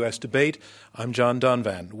Squared U.S. debate. I'm John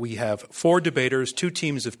Donvan. We have 4 debaters, 2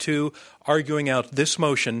 teams of 2, arguing out this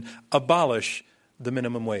motion, abolish the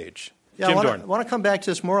minimum wage. Yeah, Jim I Dorn. want to come back to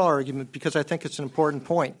this moral argument because I think it's an important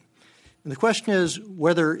point. And the question is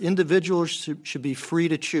whether individuals should be free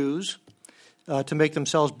to choose to make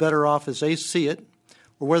themselves better off as they see it,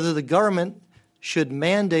 or whether the government should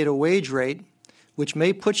mandate a wage rate which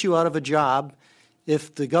may put you out of a job.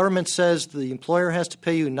 If the government says the employer has to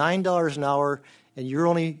pay you $9 an hour and you're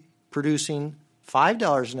only producing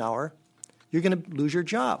 $5 an hour, you're going to lose your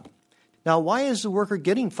job. Now, why is the worker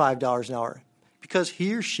getting $5 an hour? Because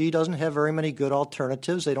he or she doesn't have very many good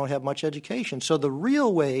alternatives. They don't have much education. So the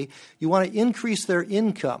real way, you want to increase their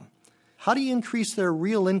income. How do you increase their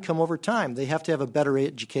real income over time? They have to have a better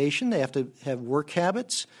education. They have to have work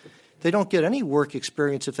habits. They don't get any work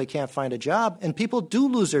experience if they can't find a job, and people do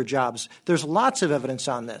lose their jobs. There's lots of evidence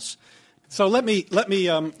on this. So let me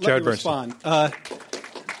respond.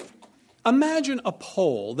 Imagine a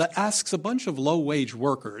poll that asks a bunch of low-wage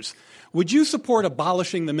workers, would you support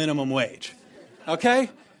abolishing the minimum wage? Okay?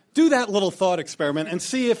 Do that little thought experiment and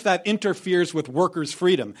see if that interferes with workers'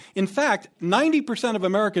 freedom. In fact, 90% of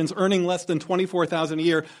Americans earning less than $24,000 a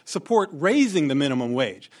year support raising the minimum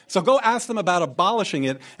wage. So go ask them about abolishing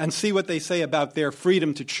it and see what they say about their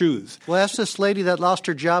freedom to choose. Well, ask this lady that lost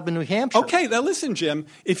her job in New Hampshire. Okay, now listen, Jim.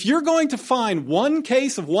 If you're going to find one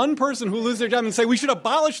case of one person who loses their job and say we should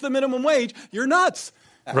abolish the minimum wage, you're nuts.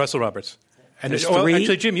 Russell Roberts. And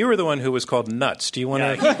actually, Jim, you were the one who was called nuts. Do you want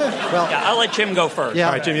to? Yeah, I'll let Jim go first. Yeah,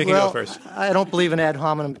 all right, Jim, you can go first. I don't believe in ad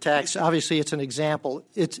hominem attacks. Obviously, it's an example.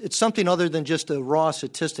 It's something other than just a raw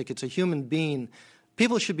statistic. It's a human being.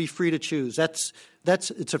 People should be free to choose. It's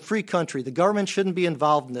a free country. The government shouldn't be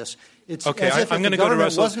involved in this. It's okay, as if I'm going to the go to government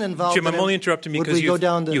Russell. wasn't involved Jim, in I'm only interrupting you because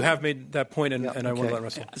you have made that point, and I want to let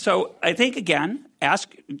Russell. So I think, again,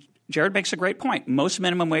 Jared makes a great point. Most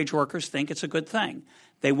minimum wage workers think it's a good thing.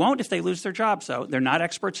 They won't if they lose their jobs, though. They're not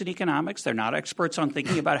experts in economics. They're not experts on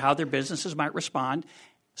thinking about how their businesses might respond.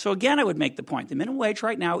 So again, I would make the point. The minimum wage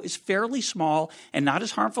right now is fairly small and not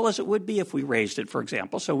as harmful as it would be if we raised it, for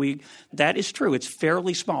example. So that is true. It's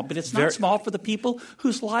fairly small, but it's not small for the people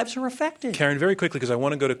whose lives are affected. Karen, very quickly, because I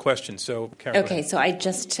want to go to questions. So, Karen. Okay, so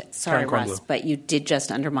sorry, Russ, but you did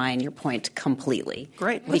just undermine your point completely.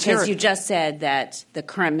 Great. Let's hear because it. you just said that the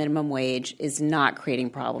current minimum wage is not creating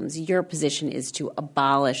problems. Your position is to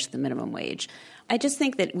abolish the minimum wage. I just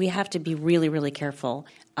think that we have to be really, really careful.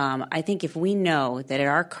 I think if we know that at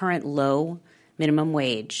our current low minimum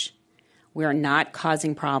wage, we are not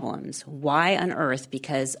causing problems, why on earth,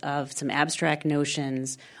 because of some abstract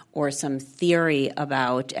notions or some theory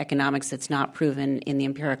about economics that's not proven in the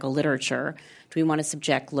empirical literature, do we want to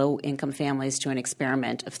subject low-income families to an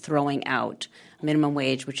experiment of throwing out minimum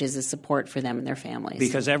wage, which is a support for them and their families?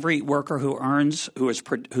 Because every worker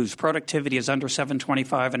whose productivity is under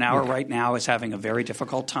 $7.25 an hour right now is having a very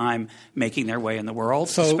difficult time making their way in the world,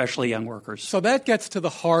 especially young workers. So that gets to the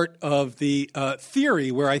heart of the theory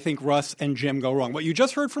where I think Russ and Jim go wrong. What you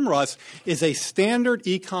just heard from Russ is a standard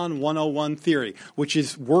Econ 101 theory, which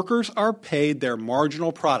is workers are paid their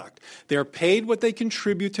marginal product. They're paid what they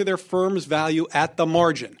contribute to their firm's value at the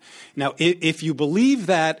margin. Now, if you believe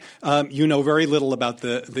that, you know very little about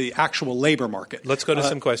the actual labor market. Let's go to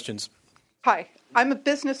some questions. Hi. I'm a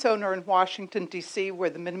business owner in Washington, D.C., where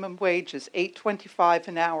the minimum wage is $8.25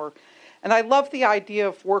 an hour. And I love the idea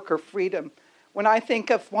of worker freedom. When I think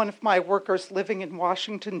of one of my workers living in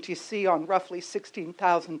Washington, D.C. on roughly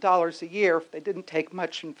 $16,000 a year, if they didn't take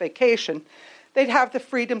much in vacation, they'd have the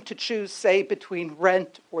freedom to choose, say, between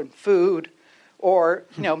rent or food or,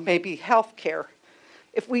 maybe health care.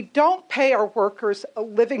 If we don't pay our workers a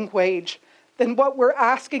living wage, then what we're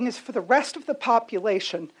asking is for the rest of the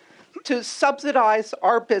population to subsidize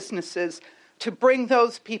our businesses to bring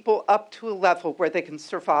those people up to a level where they can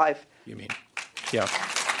survive. You mean? Yeah.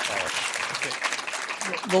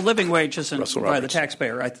 The living wage isn't by the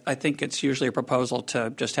taxpayer. I think it's usually a proposal to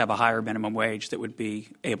just have a higher minimum wage that would be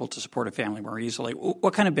able to support a family more easily.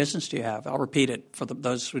 What kind of business do you have? I'll repeat it for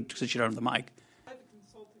those since you don't have the mic.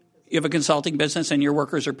 You have a consulting business and your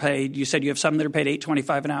workers are paid, you said you have some that are paid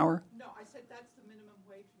 $8.25 an hour? No, I said that's the minimum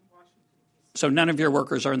wage in Washington, D.C. So none of your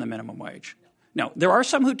workers earn the minimum wage? No. There are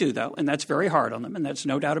some who do, though, and that's very hard on them, and that's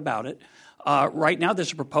no doubt about it. Right now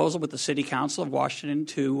there's a proposal with the City Council of Washington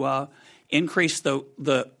to increase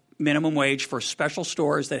the minimum wage for special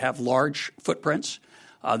stores that have large footprints.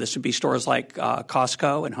 This would be stores like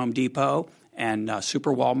Costco and Home Depot and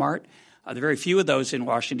Super Walmart. There are very few of those in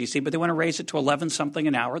Washington, D.C., but they want to raise it to 11-something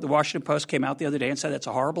an hour. The Washington Post came out the other day and said that's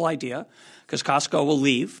a horrible idea because Costco will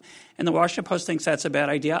leave. And the Washington Post thinks that's a bad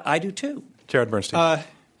idea. I do, too. Jared Bernstein.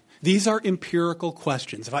 These are empirical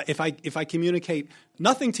questions. If I communicate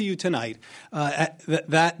nothing to you tonight,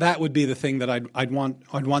 that would be the thing that I'd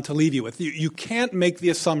want to leave you with. You can't make the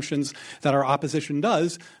assumptions that our opposition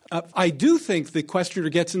does. I do think the questioner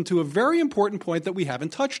gets into a very important point that we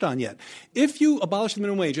haven't touched on yet. If you abolish the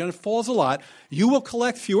minimum wage, and it falls a lot, you will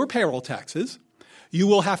collect fewer payroll taxes. You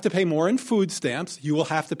will have to pay more in food stamps. You will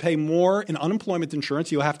have to pay more in unemployment insurance.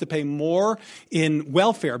 You will have to pay more in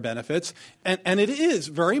welfare benefits. And it is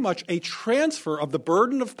very much a transfer of the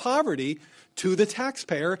burden of poverty to the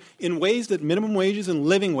taxpayer in ways that minimum wages and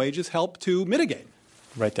living wages help to mitigate.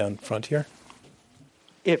 Right down front here.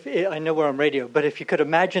 I know we're on radio, but if you could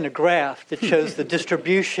imagine a graph that shows the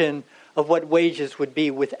distribution of what wages would be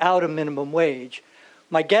without a minimum wage,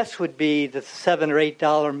 my guess would be that the $7 or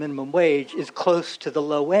 $8 minimum wage is close to the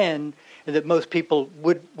low end, and that most people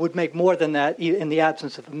would make more than that in the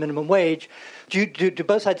absence of a minimum wage. Do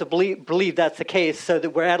both sides believe that's the case, so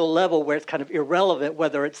that we're at a level where it's kind of irrelevant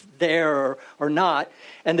whether it's there or not,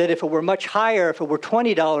 and that if it were much higher, if it were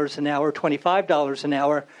 $20 an hour, $25 an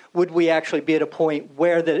hour, would we actually be at a point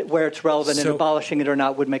where it's relevant and abolishing it or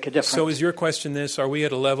not would make a difference? So is your question this, are we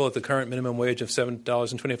at a level at the current minimum wage of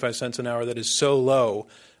 $7.25 an hour that is so low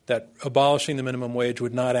that abolishing the minimum wage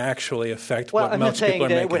would not actually affect well, what I'm not most people saying are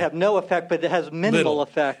that making. it would have no effect, but it has minimal Little.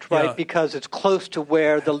 effect, right? Yeah. Because it's close to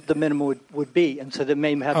where the minimum would be, and so that may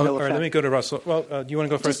have no All right, effect. let me go to Russell. Well, do you want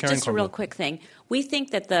to go first, Karen? Just a real quick thing. We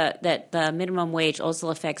think that the minimum wage also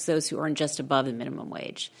affects those who earn just above the minimum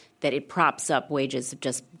wage, that it props up wages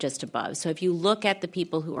just above. So if you look at the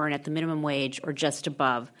people who earn at the minimum wage or just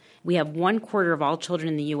above, we have 1/4 of all children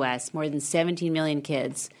in the U.S., more than 17 million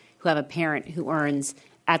kids, who have a parent who earns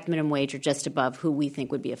at the minimum wage or just above, who we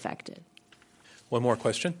think would be affected. One more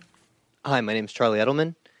question. Hi, my name is Charlie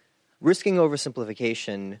Edelman. Risking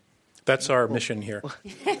oversimplification. That's our mission here.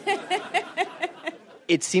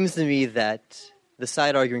 It seems to me that the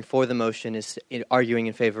side arguing for the motion is arguing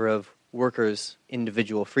in favor of workers'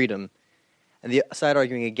 individual freedom, and the side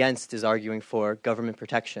arguing against is arguing for government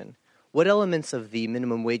protection. What elements of the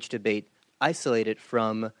minimum wage debate isolate it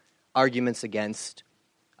from arguments against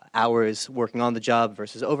hours working on the job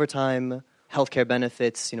versus overtime, healthcare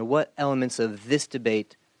benefits? What elements of this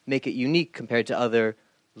debate make it unique compared to other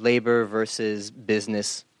labor versus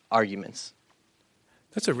business arguments?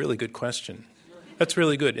 That's a really good question. That's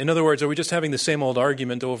really good. In other words, are we just having the same old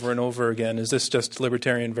argument over and over again? Is this just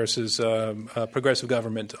libertarian versus progressive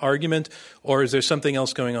government argument, or is there something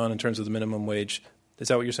else going on in terms of the minimum wage? Is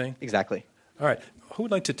that what you're saying? Exactly. All right. Who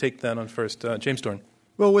would like to take that on first? James Dorn.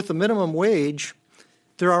 Well, with the minimum wage,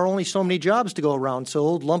 there are only so many jobs to go around, so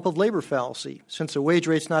old lump of labor fallacy, since the wage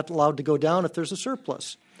rate's not allowed to go down if there's a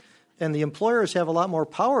surplus. And the employers have a lot more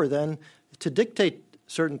power then to dictate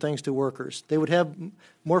certain things to workers. They would have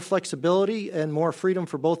more flexibility and more freedom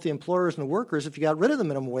for both the employers and the workers if you got rid of the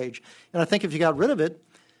minimum wage. And I think if you got rid of it,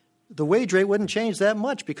 the wage rate wouldn't change that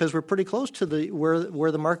much because we're pretty close to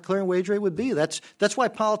where the market clearing wage rate would be. That's why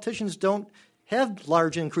politicians don't have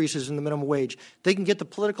large increases in the minimum wage. They can get the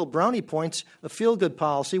political brownie points of feel-good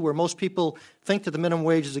policy where most people think that the minimum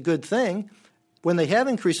wage is a good thing. When they have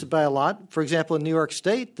increased it by a lot, for example, in New York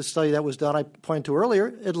State, the study that was done I pointed to earlier,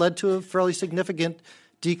 it led to a fairly significant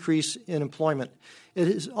decrease in employment. It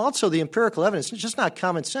is also the empirical evidence. It's just not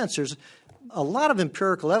common sense. There's a lot of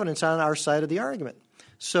empirical evidence on our side of the argument.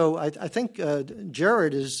 So I think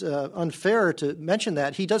Jared is unfair to mention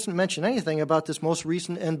that. He doesn't mention anything about this most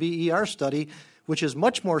recent NBER study, which is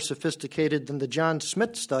much more sophisticated than the John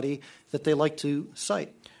Smith study that they like to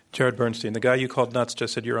cite. Jared Bernstein, the guy you called nuts,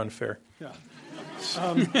 just said you're unfair. Yeah.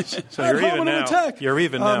 So you're even now. Attack. You're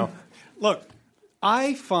even now. Look,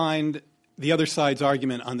 I find the other side's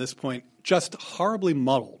argument on this point just horribly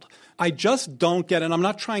muddled. I just don't get, and I'm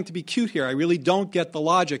not trying to be cute here, I really don't get the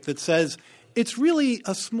logic that says it's really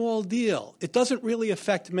a small deal. It doesn't really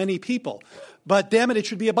affect many people. But damn it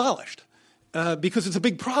should be abolished because it's a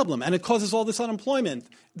big problem and it causes all this unemployment.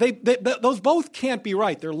 Those both can't be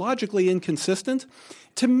right. They're logically inconsistent.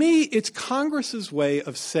 To me, it's Congress's way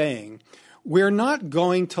of saying we're not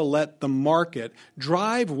going to let the market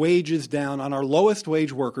drive wages down on our lowest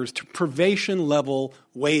wage workers to privation-level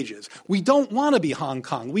wages. We don't want to be Hong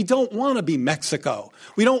Kong. We don't want to be Mexico.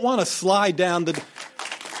 We don't want to slide down the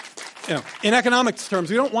in economics terms,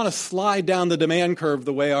 we don't want to slide down the demand curve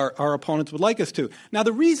the way our opponents would like us to. Now,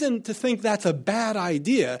 the reason to think that's a bad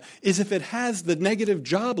idea is if it has the negative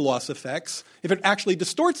job loss effects, if it actually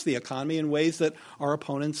distorts the economy in ways that our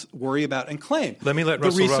opponents worry about and claim. Let me let the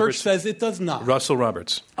Russell research Roberts. says it does not. Russell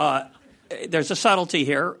Roberts. There's a subtlety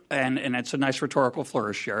here, and it's a nice rhetorical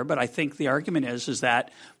flourish here, but I think the argument is that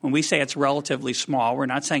when we say it's relatively small, we're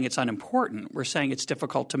not saying it's unimportant. We're saying it's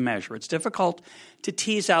difficult to measure. It's difficult to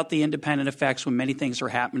tease out the independent effects when many things are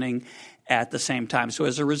happening at the same time. So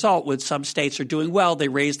as a result, when some states are doing well, they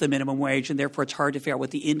raise the minimum wage, and therefore it's hard to figure out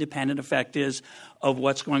what the independent effect is of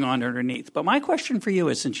what's going on underneath. But my question for you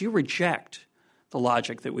is, since you reject the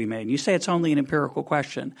logic that we made, and you say it's only an empirical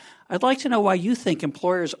question, I'd like to know why you think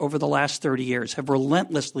employers over the last 30 years have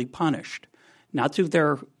relentlessly punished, not through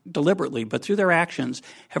their deliberately, but through their actions,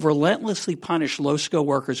 have relentlessly punished low-skilled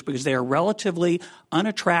workers because they are relatively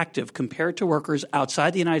unattractive compared to workers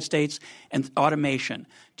outside the United States and automation.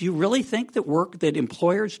 Do you really think that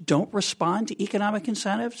employers don't respond to economic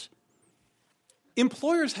incentives?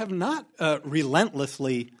 Employers have not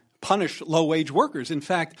relentlessly punished low-wage workers. In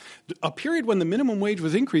fact, a period when the minimum wage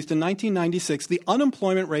was increased in 1996, the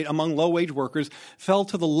unemployment rate among low-wage workers fell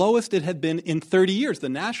to the lowest it had been in 30 years. The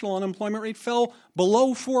national unemployment rate fell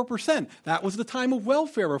below 4%. That was the time of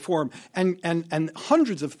welfare reform. And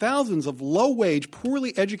hundreds of thousands of low-wage,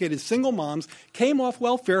 poorly educated single moms came off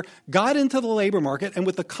welfare, got into the labor market, and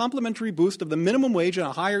with the complementary boost of the minimum wage and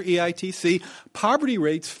a higher EITC, poverty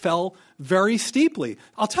rates fell very steeply.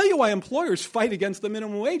 I'll tell you why employers fight against the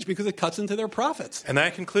minimum wage, because it cuts into their profits. And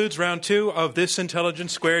that concludes round 2 of this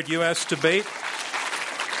Intelligence Squared U.S. debate.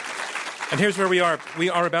 And here's where we are. We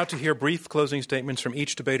are about to hear brief closing statements from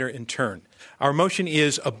each debater in turn. Our motion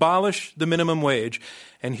is abolish the minimum wage.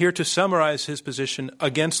 And here to summarize his position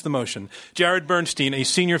against the motion, Jared Bernstein, a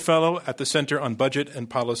senior fellow at the Center on Budget and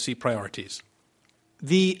Policy Priorities.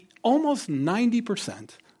 The almost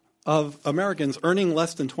 90% of Americans earning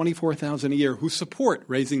less than $24,000 a year who support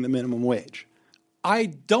raising the minimum wage. I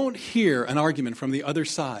don't hear an argument from the other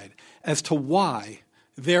side as to why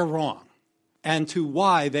they're wrong and to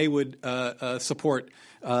why they would support,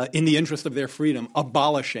 in the interest of their freedom,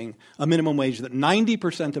 abolishing a minimum wage that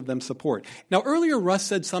 90% of them support. Now, earlier Russ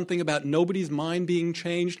said something about nobody's mind being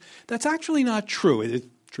changed. That's actually not true. It's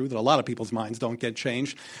true that a lot of people's minds don't get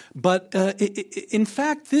changed. But in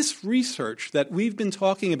fact, this research that we've been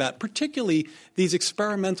talking about, particularly these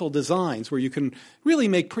experimental designs where you can really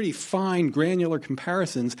make pretty fine, granular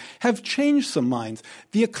comparisons, have changed some minds.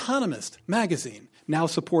 The Economist magazine now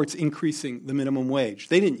supports increasing the minimum wage.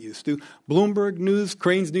 They didn't used to. Bloomberg News,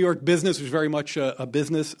 Crane's New York Business, which is very much a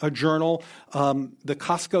business, a journal, the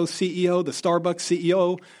Costco CEO, the Starbucks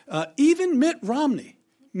CEO, even Mitt Romney,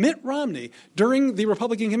 during the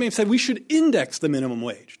Republican campaign, said we should index the minimum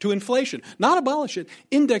wage to inflation, not abolish it,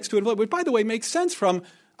 index to inflation, which, by the way, makes sense from,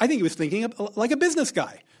 I think he was thinking of, like a business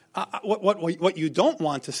guy. What you don't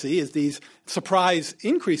want to see is these surprise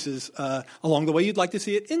increases along the way. You'd like to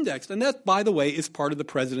see it indexed. And that, by the way, is part of the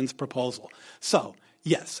president's proposal. So,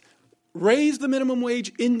 yes, raise the minimum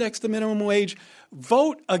wage, index the minimum wage,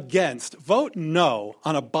 vote no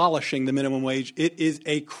on abolishing the minimum wage. It is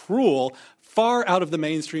a cruel, far out of the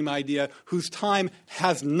mainstream idea whose time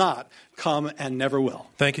has not come and never will.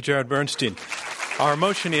 Thank you, Jared Bernstein. Our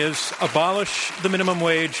motion is abolish the minimum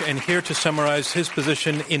wage, and here to summarize his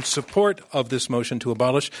position in support of this motion to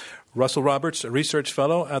abolish, Russell Roberts, a research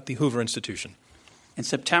fellow at the Hoover Institution. In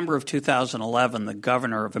September of 2011, the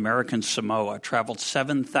governor of American Samoa traveled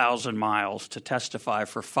 7,000 miles to testify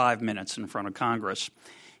for 5 minutes in front of Congress.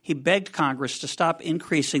 He begged Congress to stop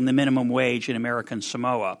increasing the minimum wage in American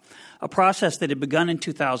Samoa, a process that had begun in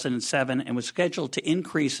 2007 and was scheduled to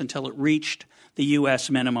increase until it reached the U.S.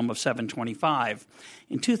 minimum of $7.25.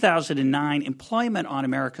 In 2009, employment on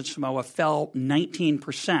American Samoa fell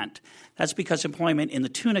 19%. That's because employment in the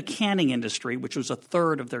tuna canning industry, which was a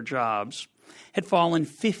third of their jobs, had fallen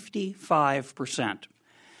 55%.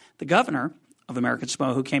 The governor of American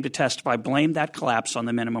Samoa, who came to testify, blamed that collapse on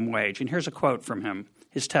the minimum wage. And here's a quote from him.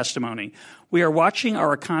 His testimony: "We are watching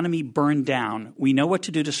our economy burn down. We know what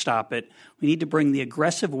to do to stop it. We need to bring the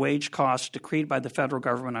aggressive wage costs decreed by the federal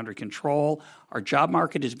government under control. Our job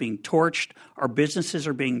market is being torched. Our businesses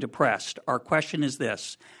are being depressed. Our question is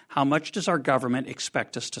this: how much does our government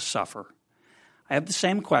expect us to suffer?" I have the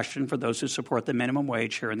same question for those who support the minimum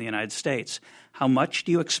wage here in the United States. How much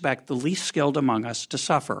do you expect the least skilled among us to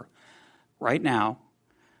suffer? Right now,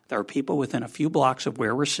 there are people within a few blocks of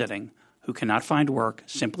where we're sitting who cannot find work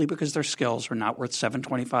simply because their skills are not worth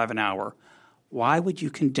 $7.25 an hour. Why would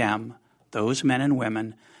you condemn those men and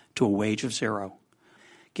women to a wage of zero?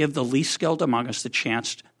 Give the least skilled among us the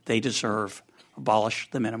chance they deserve.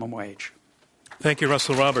 Abolish the minimum wage. Thank you,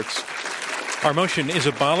 Russell Roberts. Our motion is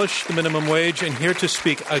abolish the minimum wage, and here to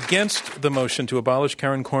speak against the motion to abolish,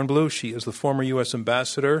 Karen Kornblue. She is the former U.S.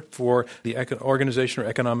 ambassador for the Organization for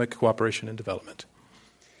Economic Cooperation and Development.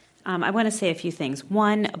 I want to say a few things.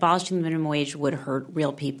 One, abolishing the minimum wage would hurt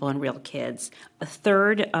real people and real kids. A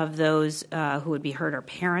third of those who would be hurt are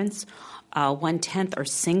parents. 1/10 are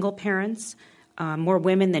single parents. More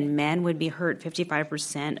women than men would be hurt.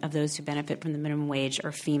 55% of those who benefit from the minimum wage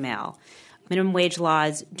are female. Minimum wage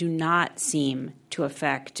laws do not seem to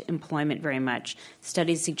affect employment very much.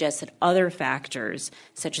 Studies suggest that other factors,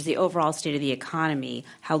 such as the overall state of the economy,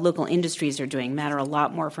 how local industries are doing, matter a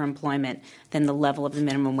lot more for employment than the level of the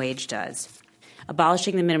minimum wage does.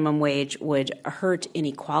 Abolishing the minimum wage would hurt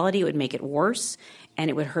inequality, it would make it worse, and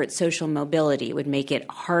it would hurt social mobility. It would make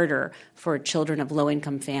it harder for children of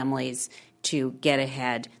low-income families to get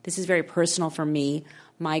ahead. This is very personal for me.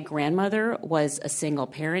 My grandmother was a single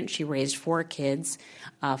parent. She raised 4 kids.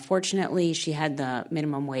 Fortunately, she had the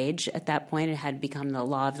minimum wage at that point. It had become the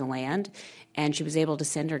law of the land, and she was able to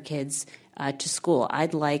send her kids to school.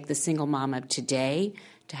 I'd like the single mom of today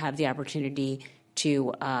to have the opportunity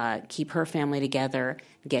to keep her family together,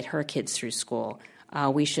 get her kids through school.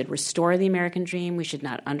 We should restore the American dream. We should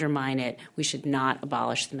not undermine it. We should not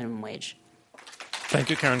abolish the minimum wage.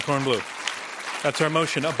 Thank you, Karen Kornblue. That's our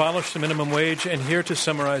motion, abolish the minimum wage. And here to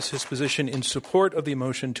summarize his position in support of the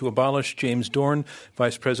motion to abolish, James Dorn,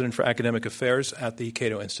 Vice President for Academic Affairs at the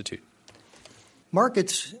Cato Institute.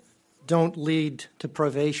 Markets don't lead to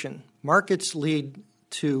privation. Markets lead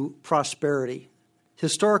to prosperity.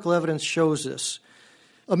 Historical evidence shows this.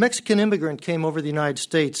 A Mexican immigrant came over the United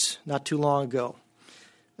States not too long ago.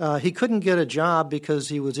 He couldn't get a job because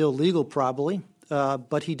he was illegal, probably,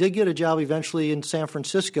 but he did get a job eventually in San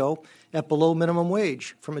Francisco at below minimum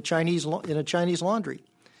wage in a Chinese laundry.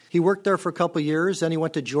 He worked there for a couple of years. Then he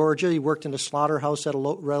went to Georgia. He worked in a slaughterhouse at a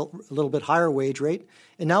little bit higher wage rate.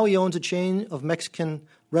 And now he owns a chain of Mexican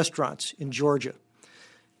restaurants in Georgia.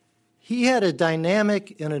 He had a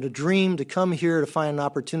dynamic and a dream to come here to find an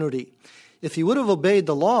opportunity. If he would have obeyed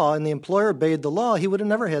the law and the employer obeyed the law, he would have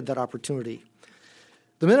never had that opportunity.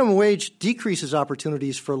 The minimum wage decreases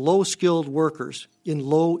opportunities for low-skilled workers in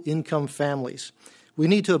low-income families. We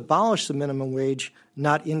need to abolish the minimum wage,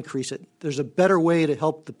 not increase it. There's a better way to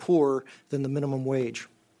help the poor than the minimum wage.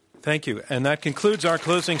 Thank you. And that concludes our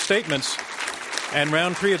closing statements and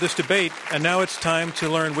round 3 of this debate. And now it's time to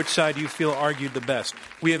learn which side you feel argued the best.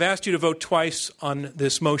 We have asked you to vote twice on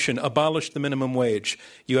this motion, abolish the minimum wage.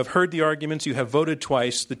 You have heard the arguments. You have voted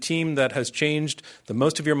twice. The team that has changed the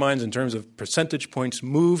most of your minds in terms of percentage points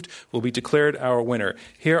moved will be declared our winner.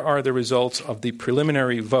 Here are the results of the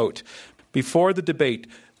preliminary vote. Before the debate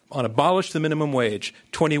on abolish the minimum wage,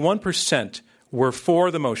 21% were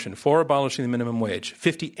for the motion, for abolishing the minimum wage.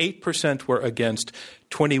 58% were against.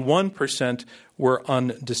 21% were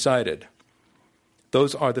undecided.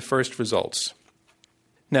 Those are the first results.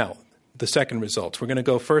 Now, the second results. We're going to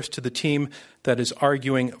go first to the team that is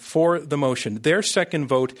arguing for the motion. Their second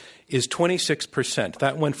vote is 26%.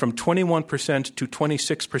 That went from 21% to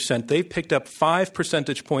 26%. They've picked up 5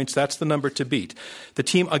 percentage points. That's the number to beat. The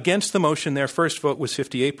team against the motion, their first vote was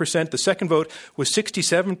 58%. The second vote was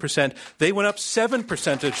 67%. They went up 7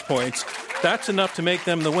 percentage points. That's enough to make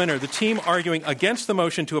them the winner. The team arguing against the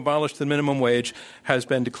motion to abolish the minimum wage has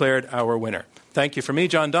been declared our winner. Thank you. For me,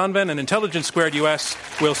 John Donvan, and Intelligence Squared US.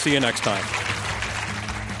 We'll see you next time.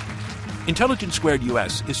 Intelligence Squared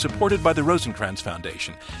US is supported by the Rosencrantz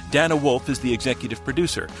Foundation. Dana Wolf is the executive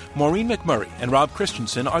producer. Maureen McMurray and Rob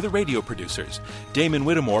Christensen are the radio producers. Damon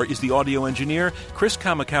Whittemore is the audio engineer. Chris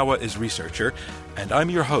Kamikawa is researcher. And I'm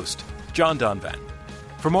your host, John Donvan.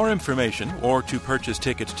 For more information or to purchase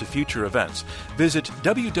tickets to future events, visit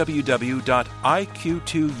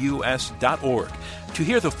www.iq2us.org. To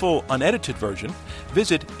hear the full unedited version,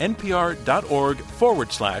 visit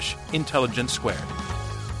npr.org/Intelligence Squared.